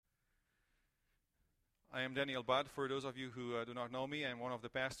I am Daniel Budd. For those of you who do not know me, I'm one of the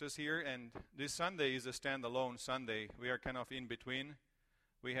pastors here, and this Sunday is a standalone Sunday. We are kind of in between.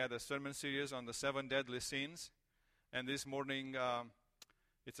 We had a sermon series on the 7 deadly sins, and this morning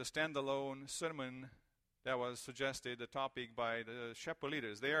it's a standalone sermon that was suggested, the topic, by the shepherd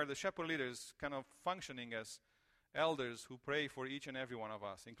leaders. They are the shepherd leaders kind of functioning as elders who pray for each and every one of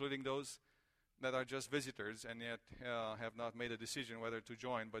us, including those that are just visitors and yet have not made a decision whether to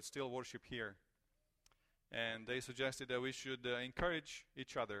join but still worship here. And they suggested that we should encourage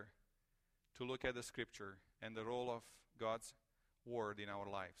each other to look at the Scripture and the role of God's Word in our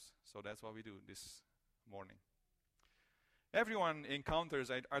lives. So that's what we do this morning. Everyone encounters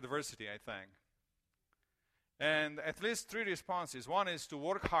adversity, I think. And at least 3 responses. One is to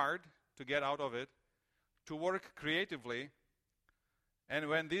work hard to get out of it, to work creatively, and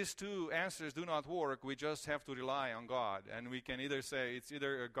when these 2 answers do not work, we just have to rely on God. And we can either say it's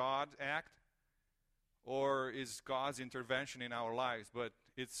either a God act or it's God's intervention in our lives, but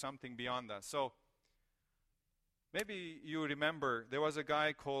it's something beyond that. So maybe you remember there was a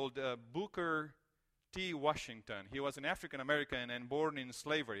guy called Booker T. Washington. He was an African American and born in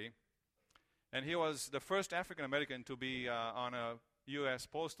slavery. And he was the first African American to be on a U.S.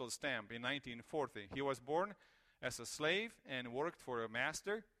 postal stamp in 1940. He was born as a slave and worked for a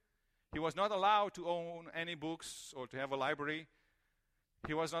master. He was not allowed to own any books or to have a library.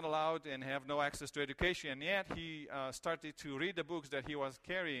 He was not allowed and have no access to education. And yet he started to read the books that he was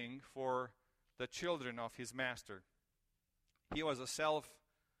carrying for the children of his master. He was a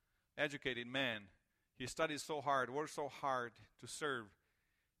self-educated man. He studied so hard, worked so hard to serve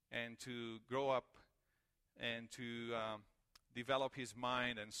and to grow up and to develop his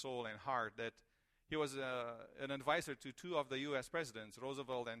mind and soul and heart that he was an advisor to 2 of the U.S. presidents,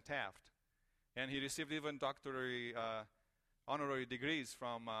 Roosevelt and Taft. And he received even doctorate honorary degrees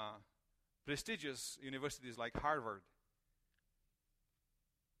from prestigious universities like Harvard.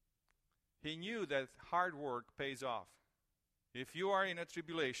 He knew that hard work pays off. If you are in a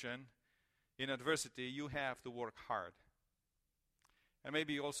tribulation, in adversity, you have to work hard. And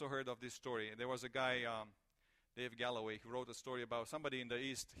maybe you also heard of this story. There was a guy, Dave Galloway, who wrote a story about somebody in the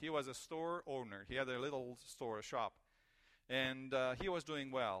East. He was a store owner. He had a little store, a shop. And he was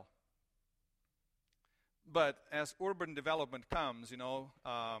doing well. But as urban development comes,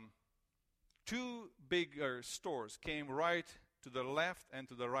 2 bigger stores came right to the left and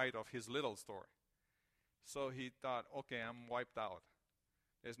to the right of his little store. So he thought, okay, I'm wiped out.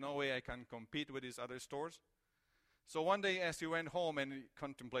 There's no way I can compete with these other stores. So one day as he went home and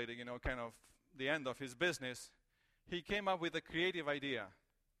contemplating, kind of the end of his business, he came up with a creative idea.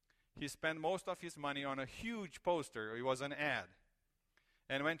 He spent most of his money on a huge poster. It was an ad.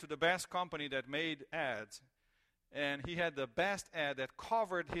 And went to the best company that made ads. And he had the best ad that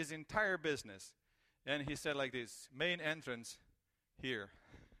covered his entire business. And he said like this, main entrance here.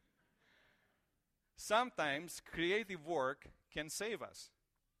 Sometimes creative work can save us.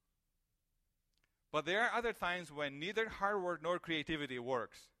 But there are other times when neither hard work nor creativity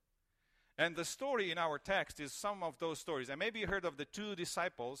works. And the story in our text is some of those stories. And maybe you heard of the 2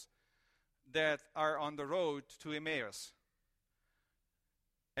 disciples that are on the road to Emmaus.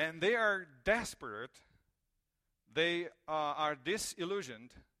 And they are desperate. They are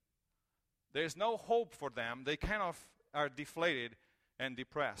disillusioned. There's no hope for them. They kind of are deflated and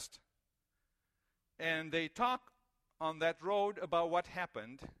depressed. And they talk on that road about what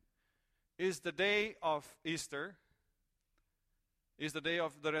happened. Is the day of Easter, is the day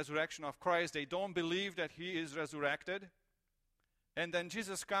of the resurrection of Christ. They don't believe that he is resurrected. And then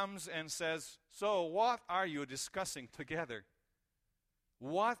Jesus comes and says, so what are you discussing together?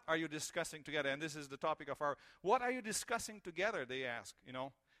 What are you discussing together? And this is the topic of what are you discussing together, they ask,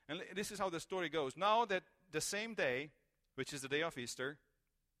 And this is how the story goes. Now that the same day, which is the day of Easter,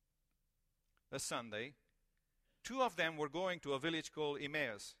 a Sunday, 2 of them were going to a village called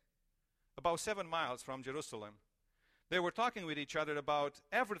Emmaus, about 7 miles from Jerusalem. They were talking with each other about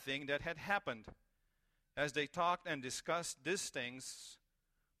everything that had happened. As they talked and discussed these things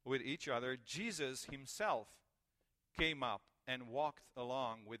with each other, Jesus himself came up and walked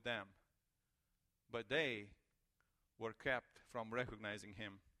along with them. But they were kept from recognizing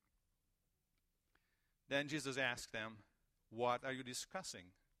him. Then Jesus asked them, what are you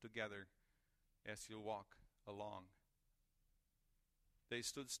discussing together as you walk along? They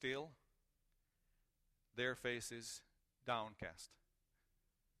stood still, their faces downcast.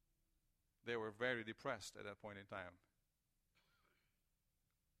 They were very depressed at that point in time.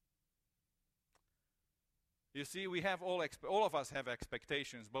 You see, we have all of us have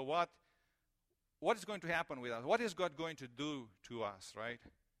expectations, but what is going to happen with us? What is God going to do to us, right?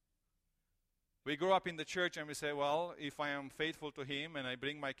 We grow up in the church and we say, well, if I am faithful to Him and I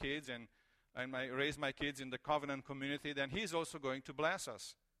bring my kids and I raise my kids in the covenant community, then He's also going to bless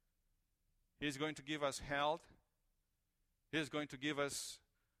us. He's going to give us health. He's going to give us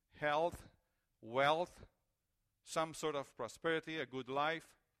health, wealth, some sort of prosperity, a good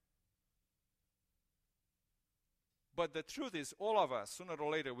life. But the truth is, all of us, sooner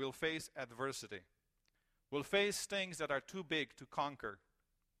or later, will face adversity. We'll face things that are too big to conquer.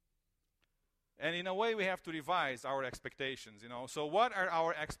 And in a way, we have to revise our expectations, So what are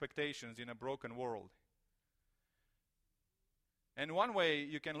our expectations in a broken world? And one way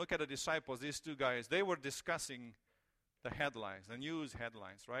you can look at the disciples, these two guys, they were discussing the headlines, the news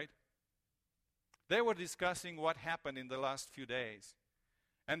headlines, right? They were discussing what happened in the last few days.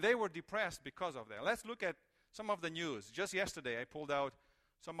 And they were depressed because of that. Let's look at some of the news. Just yesterday, I pulled out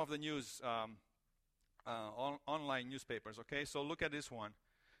some of the news online newspapers, okay? So look at this one.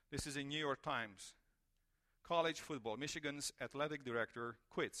 This is in New York Times. College football. Michigan's athletic director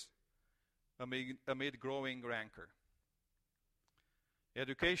quits amid growing rancor.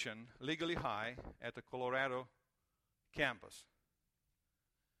 Education legally high at the Colorado campus.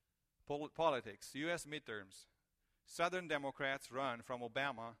 Politics. U.S. midterms. Southern Democrats run from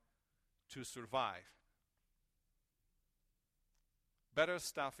Obama to survive. Better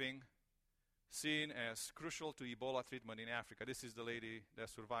staffing seen as crucial to Ebola treatment in Africa. This is the lady that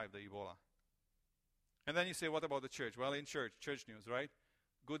survived the Ebola. And then you say, what about the church? Well, in church news, right?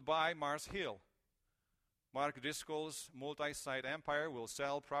 Goodbye, Mars Hill. Mark Driscoll's multi-site empire will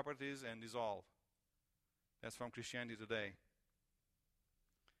sell properties and dissolve. That's from Christianity Today.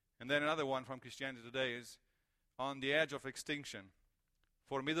 And then another one from Christianity Today is on the edge of extinction.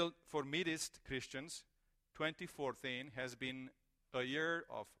 For Mideast Christians, 2014 has been a year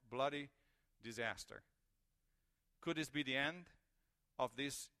of bloody disaster. Could this be the end of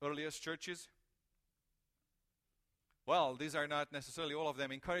these earliest churches? Well, these are not necessarily all of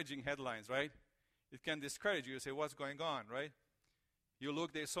them encouraging headlines, right? It can discourage you. You say, what's going on, right? You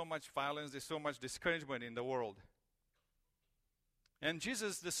look, there's so much violence, there's so much discouragement in the world. And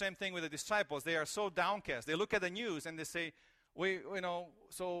Jesus, the same thing with the disciples. They are so downcast. They look at the news and they say,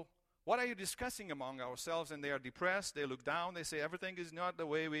 so what are you discussing among ourselves? And they are depressed. They look down. They say, everything is not the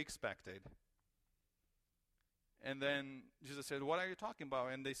way we expected. And then Jesus said, what are you talking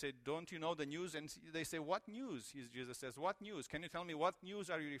about? And they said, don't you know the news? And they say, what news? Jesus says, what news? Can you tell me what news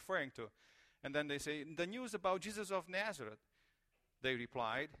are you referring to? And then they say, the news about Jesus of Nazareth. They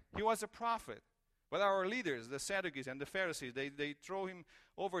replied, he was a prophet. But our leaders, the Sadducees and the Pharisees, they throw him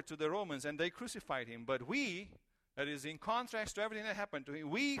over to the Romans and they crucified him. But we, that is in contrast to everything that happened to him,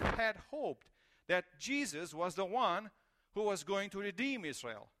 we had hoped that Jesus was the one who was going to redeem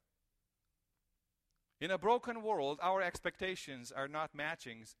Israel. In a broken world, our expectations are not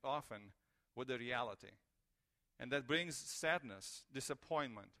matching often with the reality. And that brings sadness,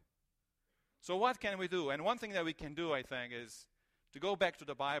 disappointment. So what can we do? And one thing that we can do, I think, is to go back to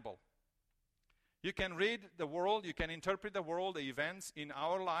the Bible. You can read the world, you can interpret the world, the events in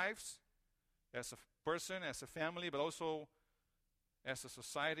our lives, as a person, as a family, but also as a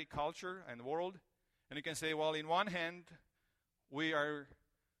society, culture, and world. And you can say, well, in one hand, we are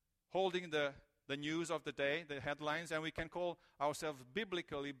holding the news of the day, the headlines, and we can call ourselves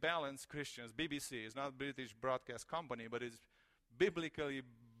biblically balanced Christians. BBC is not a British broadcast company, but it's biblically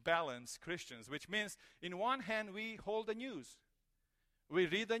balanced Christians, which means in one hand we hold the news. We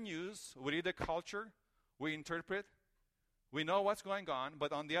read the news, we read the culture, we interpret, we know what's going on,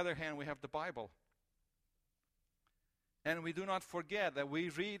 but on the other hand we have the Bible. And we do not forget that we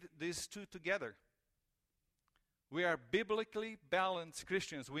read these two together. We are biblically balanced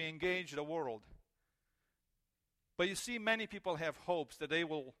Christians. We engage the world. But you see, many people have hopes that they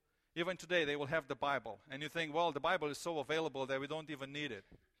will, even today, they will have the Bible. And you think, well, the Bible is so available that we don't even need it.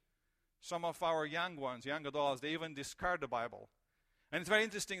 Some of our young ones, young adults, they even discard the Bible. And it's very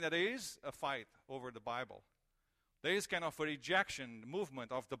interesting that there is a fight over the Bible. There is kind of a rejection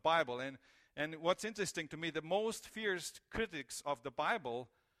movement of the Bible. And what's interesting to me, the most fierce critics of the Bible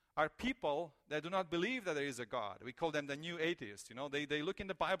are people that do not believe that there is a God. We call them the new atheists. They look in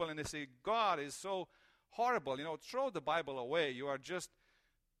the Bible and they say, God is so horrible. Throw the Bible away. You are just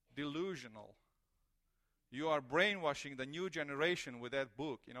delusional. You are brainwashing the new generation with that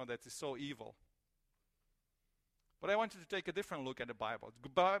book, that is so evil. But I want you to take a different look at the Bible.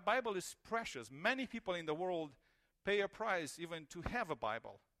 The Bible is precious. Many people in the world pay a price even to have a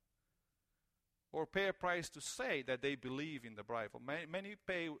Bible, or pay a price to say that they believe in the Bible. Many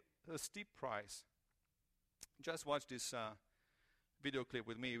pay a steep price. Just watch this video clip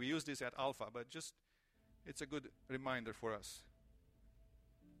with me. We use this at Alpha, but it's a good reminder for us.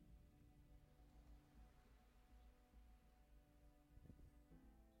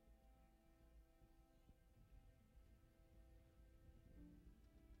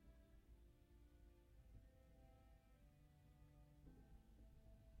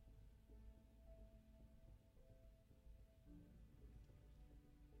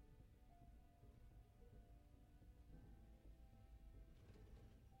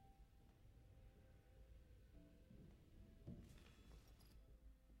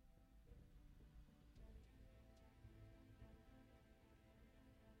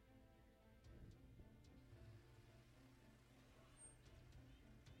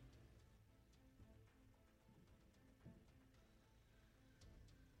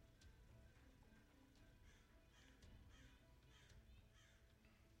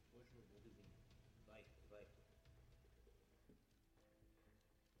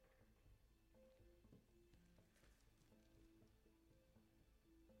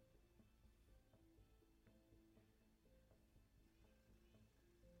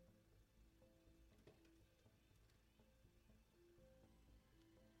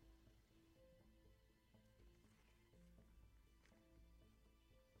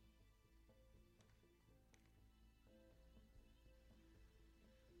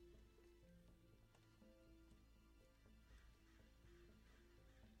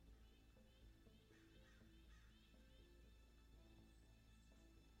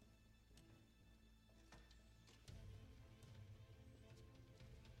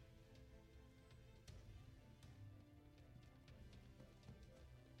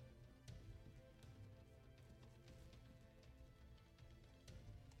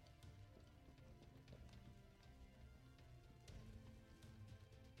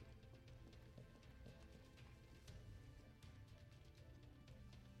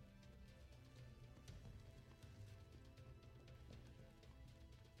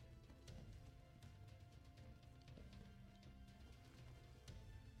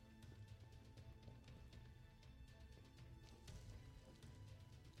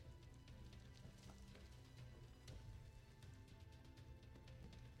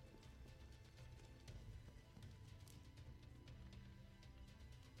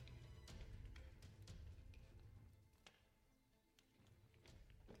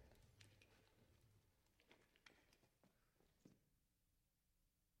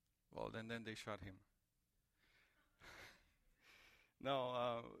 Well, then they shot him.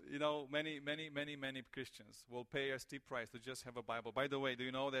 No, many Christians will pay a steep price to just have a Bible. By the way, do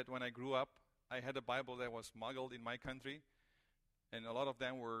you know that when I grew up, I had a Bible that was smuggled in my country, and a lot of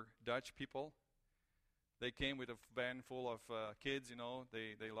them were Dutch people. They came with a van full of kids,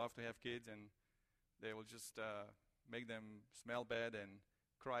 they love to have kids, and they will just make them smell bad and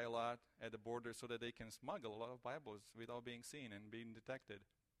cry a lot at the border so that they can smuggle a lot of Bibles without being seen and being detected.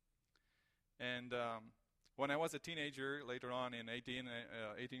 And when I was a teenager, later on in 18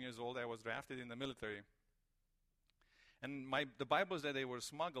 years old, I was drafted in the military. And the Bibles that they were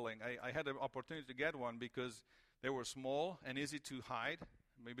smuggling, I had an opportunity to get one because they were small and easy to hide,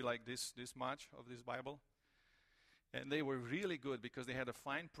 maybe like this much of this Bible. And they were really good because they had a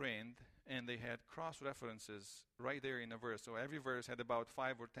fine print and they had cross-references right there in the verse. So every verse had about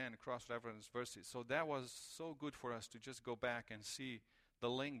 5 or 10 cross-reference verses. So that was so good for us to just go back and see the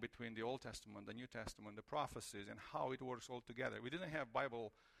link between the Old Testament, the New Testament, the prophecies, and how it works all together. We didn't have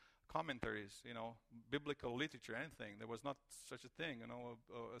Bible commentaries, biblical literature, anything. There was not such a thing,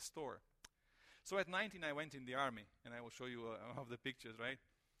 a store. So at 19, I went in the army, and I will show you of the pictures, right?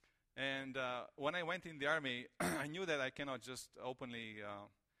 And when I went in the army, I knew that I cannot just openly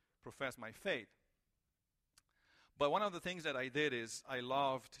profess my faith. But one of the things that I did is I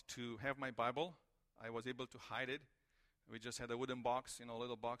loved to have my Bible. I was able to hide it. We just had a wooden box, a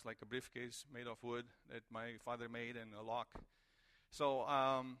little box like a briefcase made of wood that my father made, and a lock. So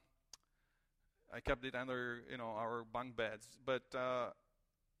I kept it under, our bunk beds. But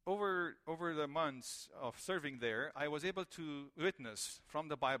over the months of serving there, I was able to witness from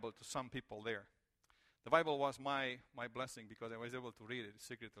the Bible to some people there. The Bible was my blessing because I was able to read it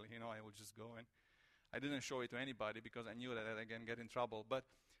secretly. I would just go, and I didn't show it to anybody because I knew that I'd again get in trouble. But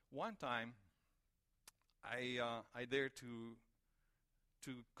one time, I dared to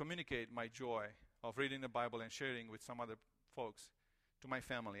communicate my joy of reading the Bible and sharing with some other folks to my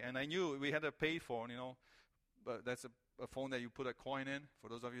family. And I knew we had a pay phone, but that's a phone that you put a coin in. For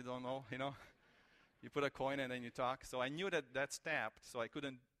those of you who don't know, you put a coin and then you talk. So I knew that that's tapped, so I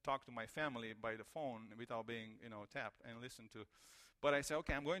couldn't talk to my family by the phone without being, tapped and listened to. But I said,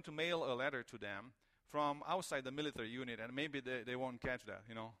 okay, I'm going to mail a letter to them from outside the military unit, and maybe they won't catch that,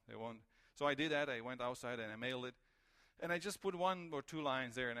 they won't. So I did that. I went outside and I mailed it. And I just put 1 or 2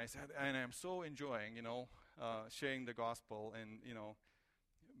 lines there, and I said, and I'm so enjoying, sharing the gospel and,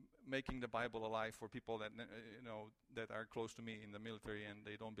 making the Bible alive for people that, that are close to me in the military and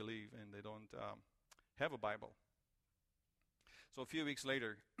they don't believe and they don't have a Bible. So a few weeks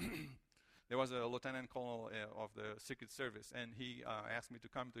later, there was a lieutenant colonel of the Secret Service, and he asked me to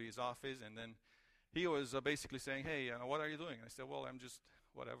come to his office, and then he was basically saying, hey, what are you doing? And I said, well, I'm just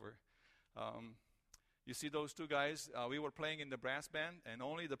whatever. You see those 2 guys? We were playing in the brass band, and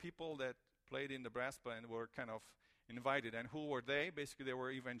only the people that played in the brass band were kind of invited. And who were they? Basically, they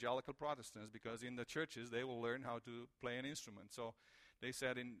were evangelical Protestants, because in the churches, they will learn how to play an instrument. So they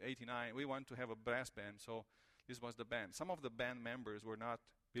said in 89, we want to have a brass band. So this was the band. Some of the band members were not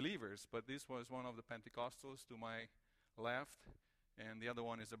believers, but this was one of the Pentecostals to my left, and the other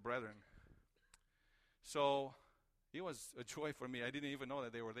one is a brethren. So it was a joy for me. I didn't even know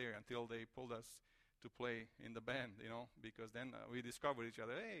that they were there until they pulled us to play in the band, because then we discovered each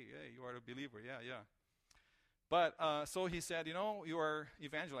other. Hey, you are a believer. Yeah. But so he said, you are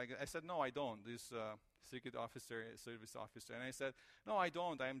evangelical. I said, no, I don't. This secret officer, service officer. And I said, no, I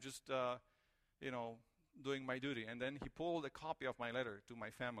don't. I'm just, doing my duty. And then he pulled a copy of my letter to my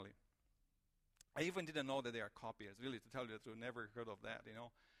family. I even didn't know that they are copies. Really, to tell you the truth, never heard of that,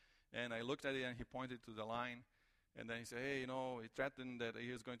 And I looked at it, and he pointed to the line. And then he said, hey, he threatened that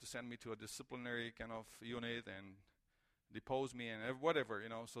he was going to send me to a disciplinary kind of unit and depose me and whatever,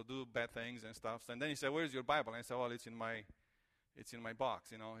 so do bad things and stuff. And then he said, where's your Bible? And I said, well, it's in my box,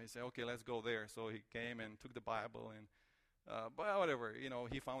 He said, okay, let's go there. So he came and took the Bible and, but whatever,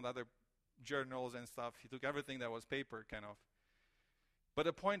 he found other journals and stuff. He took everything that was paper, kind of. But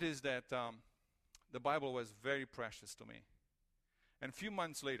the point is that the Bible was very precious to me. And just a few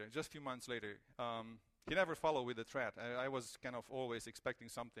months later, he never followed with the threat. I was kind of always expecting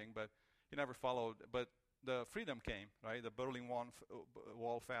something, but he never followed. But the freedom came, right? The Berlin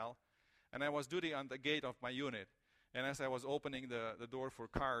Wall fell. And I was duty on the gate of my unit. And as I was opening the door for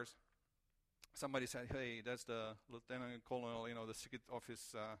cars, somebody said, hey, that's the lieutenant colonel, the secret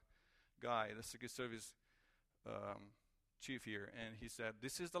office guy, the secret service chief here. And he said,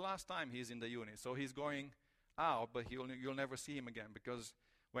 this is the last time he's in the unit. So he's going out, but you'll never see him again, because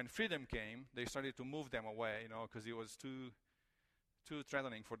when freedom came, they started to move them away, because it was too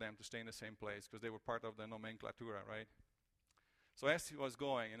threatening for them to stay in the same place, because they were part of the nomenclatura, right? So as he was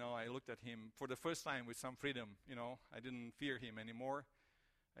going, I looked at him for the first time with some freedom. I didn't fear him anymore.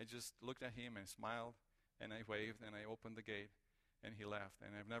 I just looked at him and smiled, and I waved, and I opened the gate, and he left,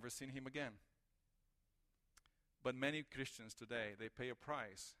 and I've never seen him again. But many Christians today, they pay a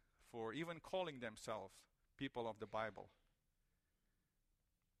price for even calling themselves people of the Bible.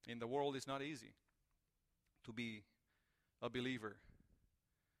 In the world, it's not easy to be a believer.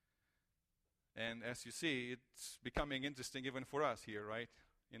 And as you see, it's becoming interesting even for us here, right?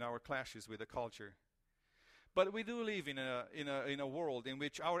 In our clashes with the culture. But we do live in a world in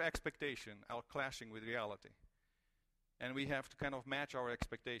which our expectations are clashing with reality. And we have to kind of match our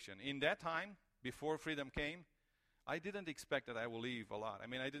expectation. In that time, before freedom came, I didn't expect that I will live a lot.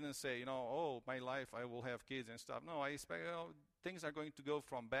 I didn't say, my life, I will have kids and stuff. No, I expect things are going to go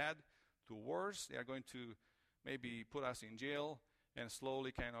from bad to worse. They are going to maybe put us in jail and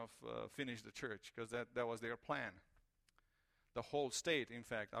slowly kind of finish the church, because that was their plan. The whole state, in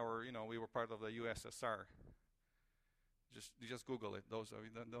fact, we were part of the USSR. Just Google it, those of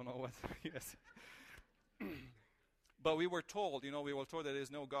you that don't know what yes. But we were told, that there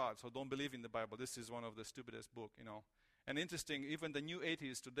is no God, so don't believe in the Bible. This is one of the stupidest books, And interesting, even the new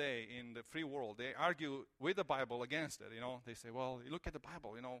atheists today in the free world, they argue with the Bible against it, They say, well, look at the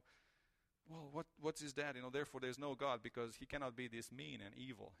Bible, well, what is that? Therefore there's no God because he cannot be this mean and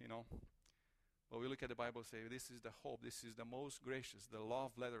evil, But we look at the Bible and say, this is the hope, this is the most gracious, the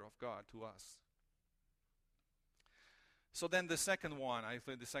love letter of God to us. So then the second one, I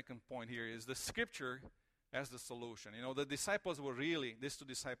think the second point here is the Scripture as the solution. The disciples were really, these two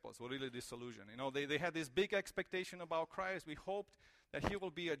disciples were really disillusioned. They had this big expectation about Christ. We hoped that he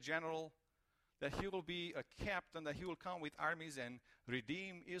will be a general, that he will be a captain, that he will come with armies and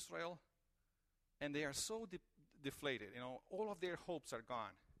redeem Israel. And they are so deflated. All of their hopes are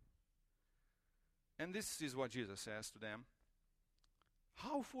gone. And this is what Jesus says to them.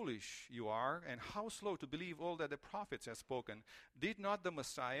 How foolish you are, and how slow to believe all that the prophets have spoken. Did not the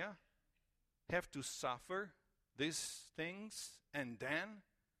Messiah have to suffer these things and then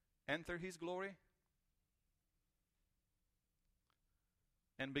enter his glory?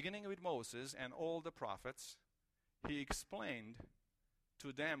 And beginning with Moses and all the prophets, he explained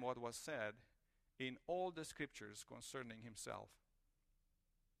to them what was said in all the scriptures concerning himself.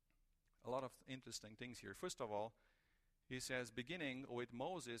 A lot of interesting things here. First of all, he says, beginning with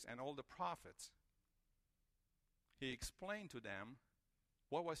Moses and all the prophets, he explained to them,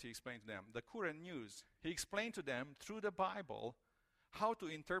 what was he explaining to them? The current news. He explained to them through the Bible how to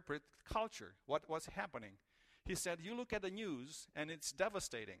interpret culture, what was happening. He said, you look at the news and it's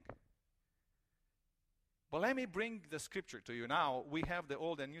devastating. But let me bring the scripture to you. Now, we have the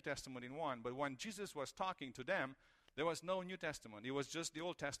Old and New Testament in one, but when Jesus was talking to them, there was no New Testament. It was just the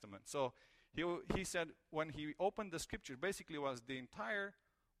Old Testament. So he said when he opened the scripture, basically was the entire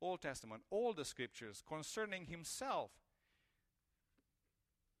Old Testament, all the scriptures concerning himself.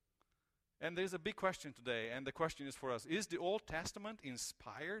 And there's a big question today, and the question is for us, is the Old Testament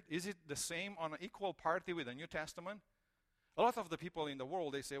inspired? Is it the same on an equal party with the New Testament? A lot of the people in the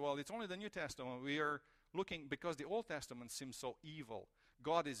world, they say, well, it's only the New Testament. We are looking, because the Old Testament seems so evil.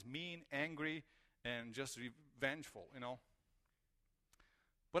 God is mean, angry, and just revengeful,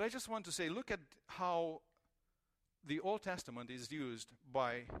 But I just want to say, look at how the Old Testament is used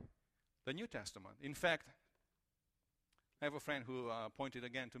by the New Testament. In fact, I have a friend who pointed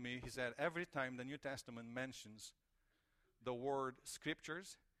again to me. He said, every time the New Testament mentions the word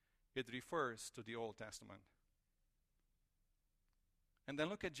scriptures, it refers to the Old Testament. And then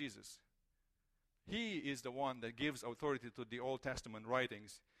look at Jesus. He is the one that gives authority to the Old Testament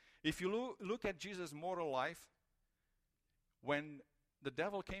writings. If you look at Jesus' mortal life, when the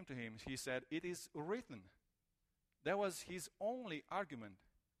devil came to him, he said, it is written. That was his only argument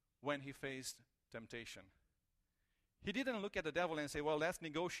when he faced temptation. He didn't look at the devil and say, well, let's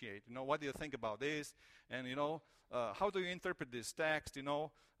negotiate. What do you think about this? And, how do you interpret this text? Do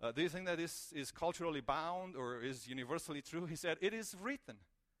you think that this is culturally bound or is universally true? He said, it is written.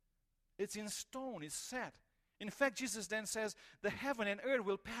 It's in stone. It's set. In fact, Jesus then says, the heaven and earth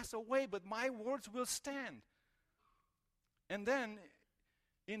will pass away, but my words will stand. And then,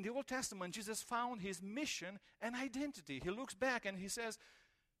 in the Old Testament, Jesus found his mission and identity. He looks back and he says,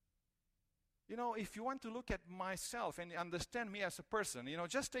 if you want to look at myself and understand me as a person,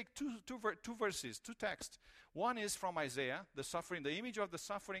 just take two verses, two texts. One is from Isaiah, the image of the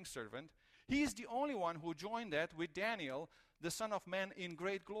suffering servant. He is the only one who joined that with Daniel, the Son of Man in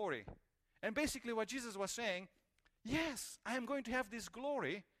great glory. And basically what Jesus was saying, yes, I am going to have this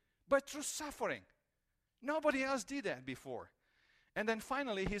glory, but through suffering. Nobody else did that before. And then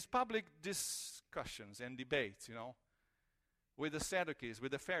finally, his public discussions and debates, with the Sadducees,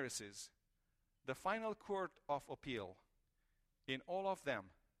 with the Pharisees. The final court of appeal in all of them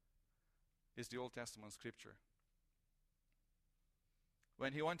is the Old Testament scripture.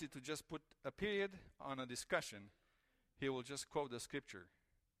 When he wanted to just put a period on a discussion, he will just quote the scripture.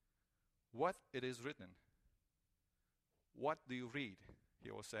 What it is written. What do you read? He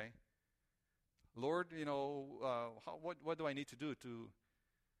will say. Lord, what do I need to do to,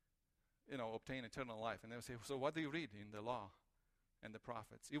 obtain eternal life? And they will say, so what do you read in the law and the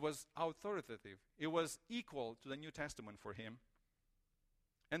prophets? It was authoritative. It was equal to the New Testament for him.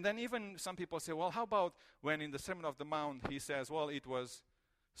 And then even some people say, well, how about when in the Sermon on the Mount he says, well, it was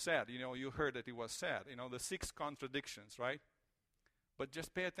said. You heard that it was said. The 6 contradictions, right? But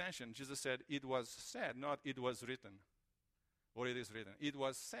just pay attention. Jesus said it was said, not it was written. Or it is written. It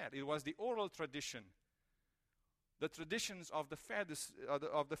was said. It was the oral tradition. The traditions of the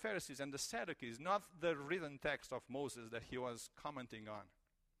Pharisees and the Sadducees, not the written text of Moses that he was commenting on.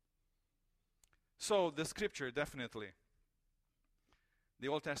 So the scripture, definitely. The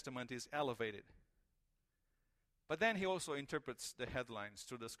Old Testament is elevated. But then he also interprets the headlines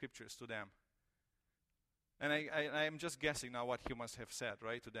through the scriptures to them. And I am just guessing now what he must have said,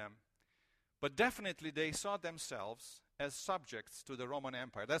 right, to them. But definitely they saw themselves as subjects to the Roman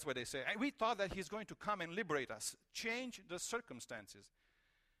Empire. That's why they say, we thought that he's going to come and liberate us, change the circumstances.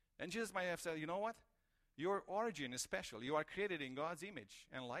 And Jesus might have said, you know what? Your origin is special. You are created in God's image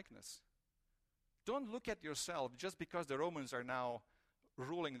and likeness. Don't look at yourself just because the Romans are now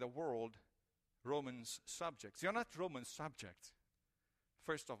ruling the world, Romans subjects. You're not Roman subjects,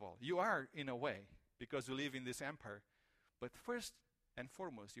 first of all. You are in a way, because you live in this empire. But first and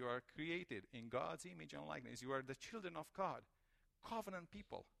foremost, you are created in God's image and likeness. You are the children of God, covenant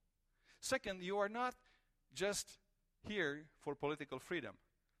people. Second, you are not just here for political freedom.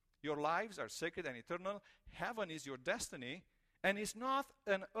 Your lives are sacred and eternal. Heaven is your destiny, and it's not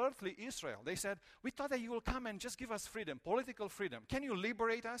an earthly Israel. They said, we thought that you will come and just give us freedom, political freedom. Can you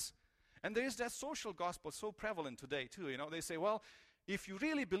liberate us? And there is that social gospel so prevalent today too. They say, well, if you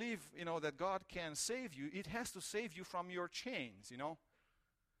really believe, that God can save you, it has to save you from your chains,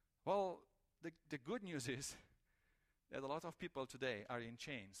 Well, the good news is that a lot of people today are in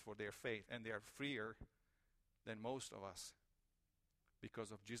chains for their faith, and they are freer than most of us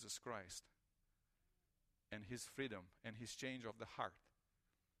because of Jesus Christ and his freedom and his change of the heart.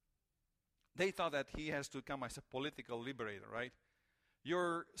 They thought that he has to come as a political liberator, right?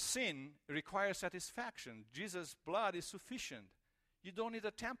 Your sin requires satisfaction. Jesus' blood is sufficient. You don't need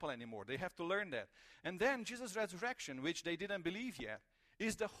a temple anymore. They have to learn that. And then Jesus' resurrection, which they didn't believe yet,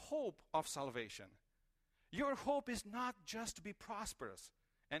 is the hope of salvation. Your hope is not just to be prosperous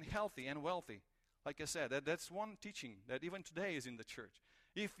and healthy and wealthy. Like I said, that's one teaching that even today is in the church.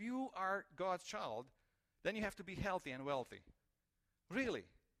 If you are God's child, then you have to be healthy and wealthy. Really.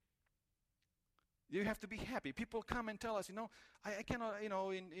 You have to be happy. People come and tell us, I cannot,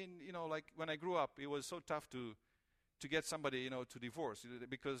 like when I grew up, it was so tough to get somebody, to divorce,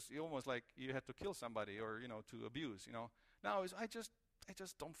 because you almost like you had to kill somebody or, to abuse, Now I just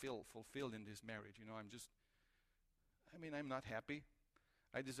don't feel fulfilled in this marriage, I'm not happy.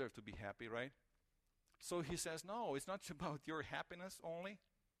 I deserve to be happy, right? So he says, no, it's not about your happiness only.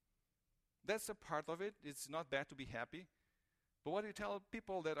 That's a part of it. It's not bad to be happy. But what do you tell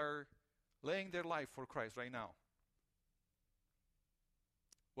people that are laying their life for Christ right now?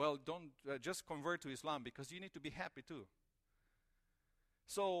 Well, don't just convert to Islam, because you need to be happy too.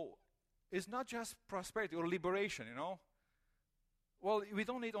 So it's not just prosperity or liberation, Well, we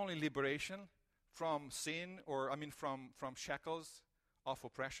don't need only liberation from sin or, from shackles of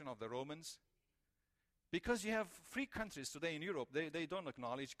oppression of the Romans. Because you have free countries today in Europe, they don't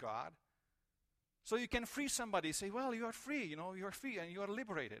acknowledge God. So you can free somebody, say, well, you are free, you are free and you are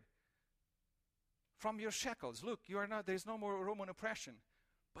liberated from your shackles. Look, there's no more Roman oppression.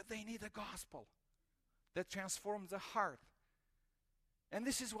 But they need a gospel that transforms the heart. And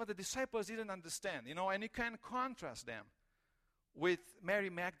this is what the disciples didn't understand, and you can contrast them with Mary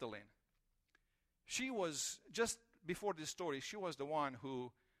Magdalene. She was, just before this story, she was the one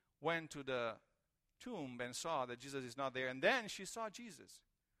who went to the tomb and saw that Jesus is not there, and then she saw Jesus.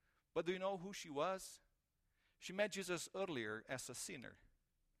 But do you know who she was? She met Jesus earlier as a sinner,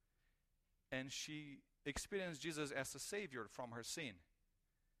 and she experienced Jesus as a savior from her sin.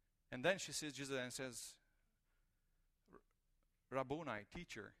 And then she sees Jesus and says, Rabboni,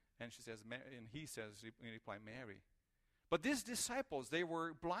 teacher. And she says, and he says in reply, Mary. But these disciples, they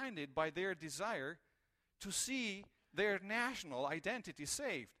were blinded by their desire to see their national identity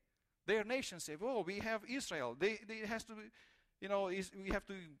saved. Their nation saved. Oh, we have Israel. It has to we have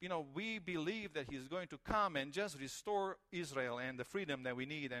to, we believe that he's going to come and just restore Israel and the freedom that we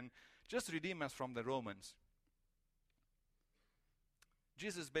need and just redeem us from the Romans.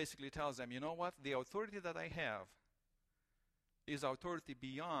 Jesus basically tells them, you know what? The authority that I have is authority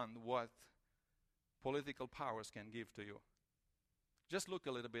beyond what political powers can give to you. Just look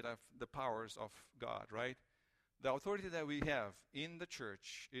a little bit at the powers of God, right? The authority that we have in the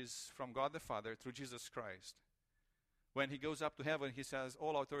church is from God the Father through Jesus Christ. When he goes up to heaven, he says,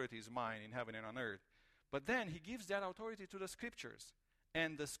 all authority is mine in heaven and on earth. But then he gives that authority to the Scriptures.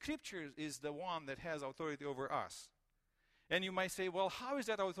 And the Scriptures is the one that has authority over us. And you might say, well, how is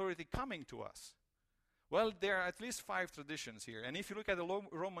that authority coming to us? Well, there are at least 5 traditions here. And if you look at the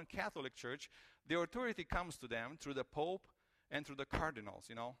Roman Catholic Church, the authority comes to them through the Pope and through the cardinals,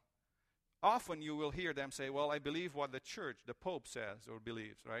 Often you will hear them say, well, I believe what the church, the Pope says or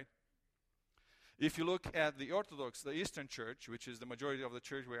believes, right? If you look at the Orthodox, the Eastern Church, which is the majority of the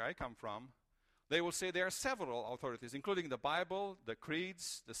church where I come from, they will say there are several authorities, including the Bible, the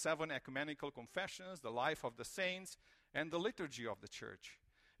creeds, the 7 ecumenical confessions, the life of the saints, and the liturgy of the church.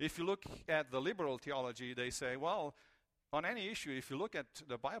 If you look at the liberal theology, they say, well, on any issue, if you look at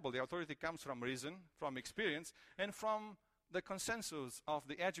the Bible, the authority comes from reason, from experience, and from the consensus of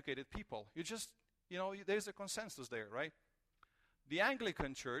the educated people. There's a consensus there, right? The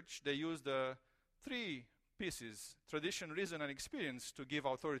Anglican Church, they use the 3 pieces, tradition, reason, and experience, to give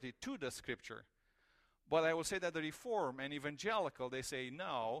authority to the Scripture. But I will say that the Reform and Evangelical, they say,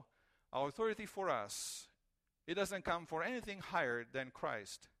 no, authority for us, it doesn't come for anything higher than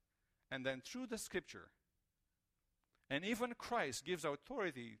Christ, and then through the Scripture. And even Christ gives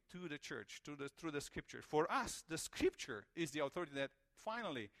authority to the church through the Scripture. For us, the Scripture is the authority that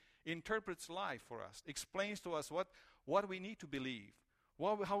finally interprets life for us, explains to us what we need to believe,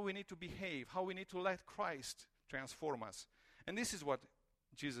 how we need to behave, how we need to let Christ transform us. And this is what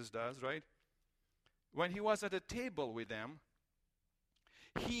Jesus does, right? When he was at the table with them,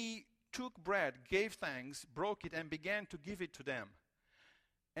 he took bread, gave thanks, broke it, and began to give it to them.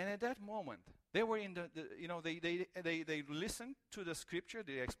 And at that moment, they were in they listened to the Scripture,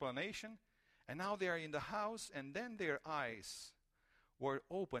 the explanation, and now they are in the house, and then their eyes were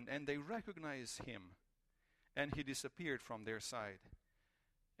opened, and they recognized him, and he disappeared from their side.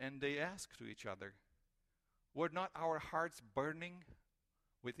 And they asked to each other, were not our hearts burning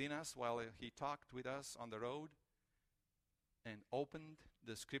within us while he talked with us on the road and opened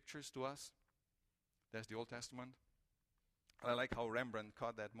the Scriptures to us? That's the Old Testament. I like how Rembrandt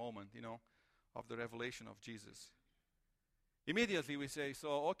caught that moment, of the revelation of Jesus. Immediately we say,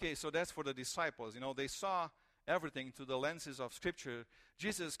 so that's for the disciples. They saw everything through the lenses of Scripture.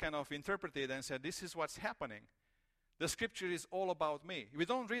 Jesus kind of interpreted and said, this is what's happening. The Scripture is all about me. We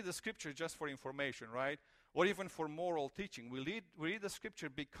don't read the Scripture just for information, right? Or even for moral teaching. We read the Scripture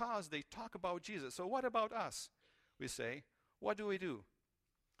because they talk about Jesus. So what about us? We say, what do we do?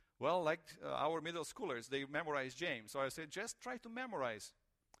 Well, like our middle schoolers, they memorize James. So I said, just try to memorize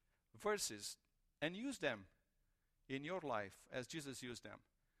verses and use them in your life as Jesus used them.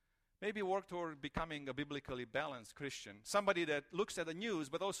 Maybe work toward becoming a biblically balanced Christian. Somebody that looks at the news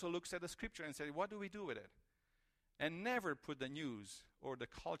but also looks at the Scripture and says, what do we do with it? And never put the news or the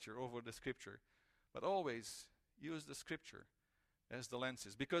culture over the Scripture, but always use the Scripture as the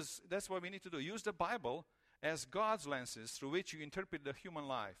lenses. Because that's what we need to do. Use the Bible as God's lenses through which you interpret the human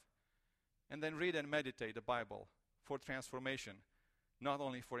life. And then read and meditate the Bible for transformation, not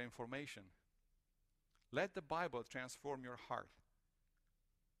only for information. Let the Bible transform your heart.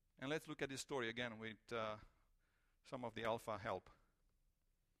 And let's look at this story again with some of the Alpha help.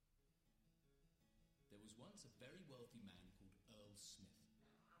 There was once a very wealthy man called Earl Smith.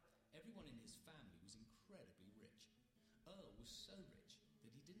 Everyone in his family was incredibly rich. Earl was so rich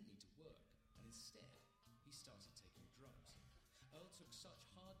that he didn't need to work, and instead he started taking drugs. Earl took such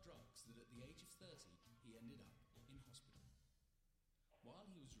hard drugs that at the age of 30 he ended up in hospital. While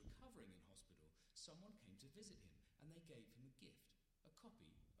he was recovering in hospital, someone came to visit him, and they gave him a gift, a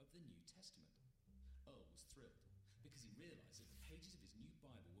copy of the New Testament. Earl was thrilled, because he realized that the pages of his new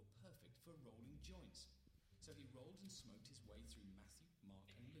Bible were perfect for rolling joints. So he rolled and smoked his way through Matthew,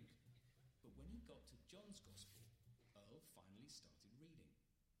 Mark, and Luke. But when he got to John's Gospel, Earl finally started reading.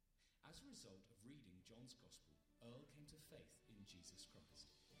 As a result of reading John's Gospel, Earl came to faith in Jesus Christ,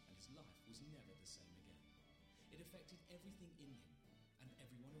 and his life was never the same again. It affected everything in him and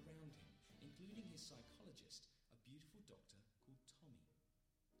everyone around him, including his psychologist, a beautiful doctor called Tommy.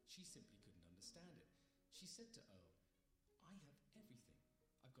 She simply couldn't understand it. She said to Earl, I have everything.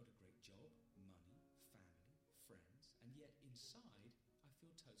 I've got a great job, money, family, friends, and yet inside I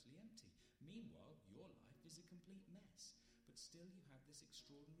feel totally empty. Meanwhile, your life is a complete mess. But still you have this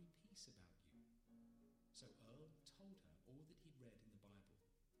extraordinary peace about you." So Earl told her all that he'd read in the Bible.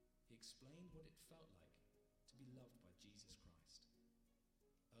 He explained what it felt like to be loved by Jesus Christ.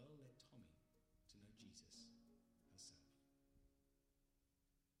 Earl led Tommy to know Jesus herself.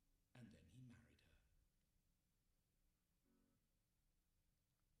 And then he married her.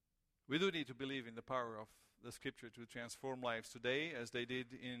 We do need to believe in the power of the Scripture to transform lives today, as they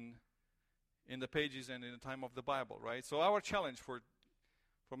did in the pages and in the time of the Bible, right? So our challenge for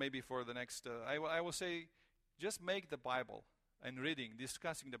maybe for the next, I will say, just make the Bible and reading,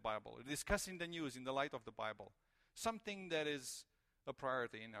 discussing the Bible, discussing the news in the light of the Bible, something that is a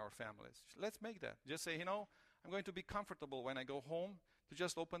priority in our families. Let's make that. Just say, I'm going to be comfortable when I go home to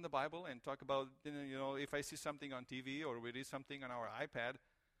just open the Bible and talk about, if I see something on TV or we read something on our iPad,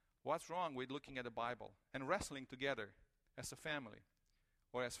 what's wrong with looking at the Bible and wrestling together as a family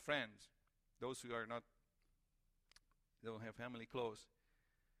or as friends, those who don't have family close.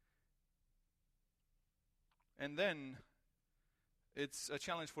 And then it's a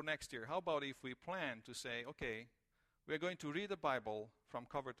challenge for next year. How about if we plan to say, okay, we're going to read the Bible from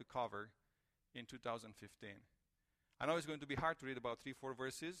cover to cover in 2015. I know it's going to be hard to read about 3-4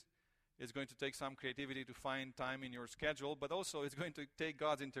 verses. It's going to take some creativity to find time in your schedule, but also it's going to take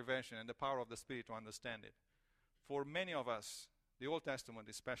God's intervention and the power of the Spirit to understand it. For many of us, the Old Testament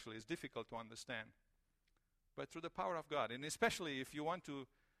especially is difficult to understand. But through the power of God, and especially if you want to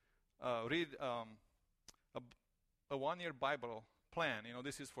read a one-year Bible plan,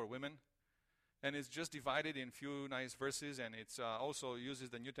 this is for women, and it's just divided in few nice verses, and it's also uses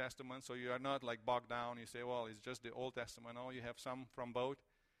the New Testament, so you are not like bogged down. You say, well, it's just the Old Testament. No, you have some from both.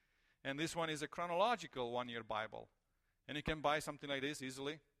 And this one is a chronological one-year Bible, and you can buy something like this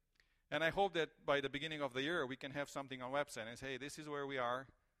easily. And I hope that by the beginning of the year, we can have something on website and say, hey, this is where we are.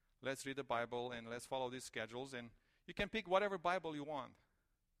 Let's read the Bible, and let's follow these schedules. And you can pick whatever Bible you want.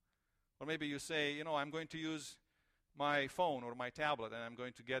 Or maybe you say, I'm going to use my phone or my tablet, and I'm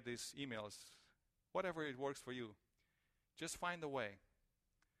going to get these emails. Whatever it works for you. Just find a way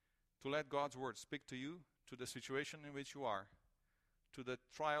to let God's word speak to you, to the situation in which you are, to the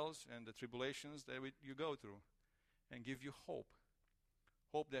trials and the tribulations that you go through, and give you hope.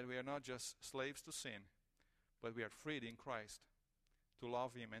 Hope that we are not just slaves to sin, but we are freed in Christ to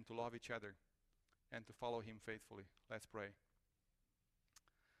love Him and to love each other and to follow Him faithfully. Let's pray.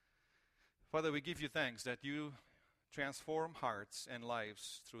 Father, we give you thanks that you transform hearts and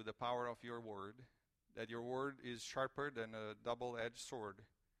lives through the power of your word, that your word is sharper than a double-edged sword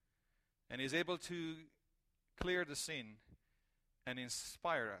and is able to clear the sin and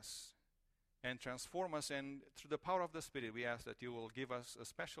inspire us and transform us. And through the power of the Spirit, we ask that you will give us a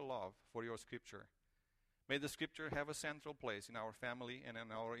special love for your Scripture. May the Scripture have a central place in our family and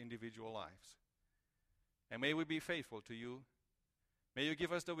in our individual lives. And may we be faithful to you. May you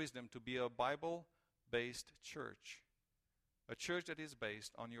give us the wisdom to be a Bible-based church, a church that is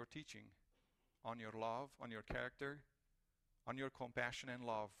based on your teaching, on your love, on your character, on your compassion and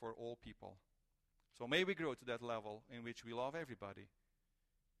love for all people. So may we grow to that level in which we love everybody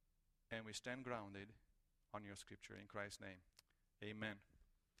and we stand grounded on your Scripture. In Christ's name, amen.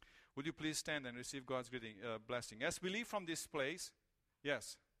 Would you please stand and receive God's blessing? As we leave from this place,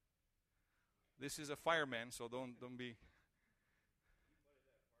 yes, this is a fireman, so don't be...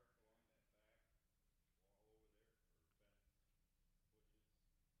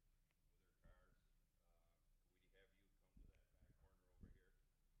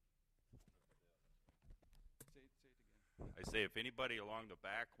 I say if anybody along the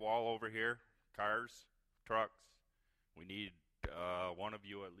back wall over here, cars, trucks, we need one of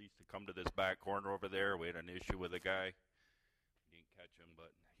you at least to come to this back corner over there. We had an issue with a guy. We didn't catch him, but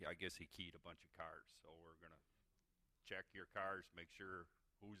I guess he keyed a bunch of cars. So we're going to check your cars, make sure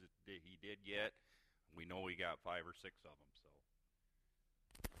he did yet. We know we got 5 or 6 of them. So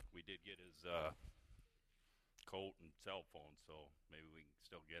we did get his coat and cell phone, so maybe we can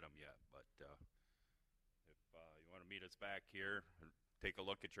still get him yet. But if you want to meet us back here, take a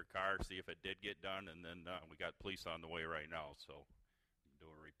look at your car, see if it did get done, and then we got police on the way right now, so you can do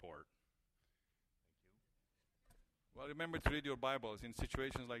a report. Thank you. Well, remember to read your Bibles in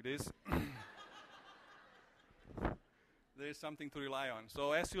situations like this. There is something to rely on.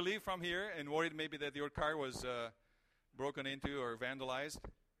 So as you leave from here and worried maybe that your car was broken into or vandalized,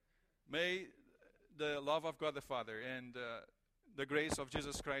 may the love of God the Father and the grace of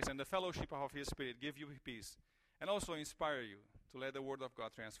Jesus Christ and the fellowship of His Spirit give you peace and also inspire you to let the Word of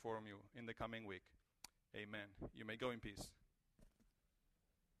God transform you in the coming week. Amen. You may go in peace.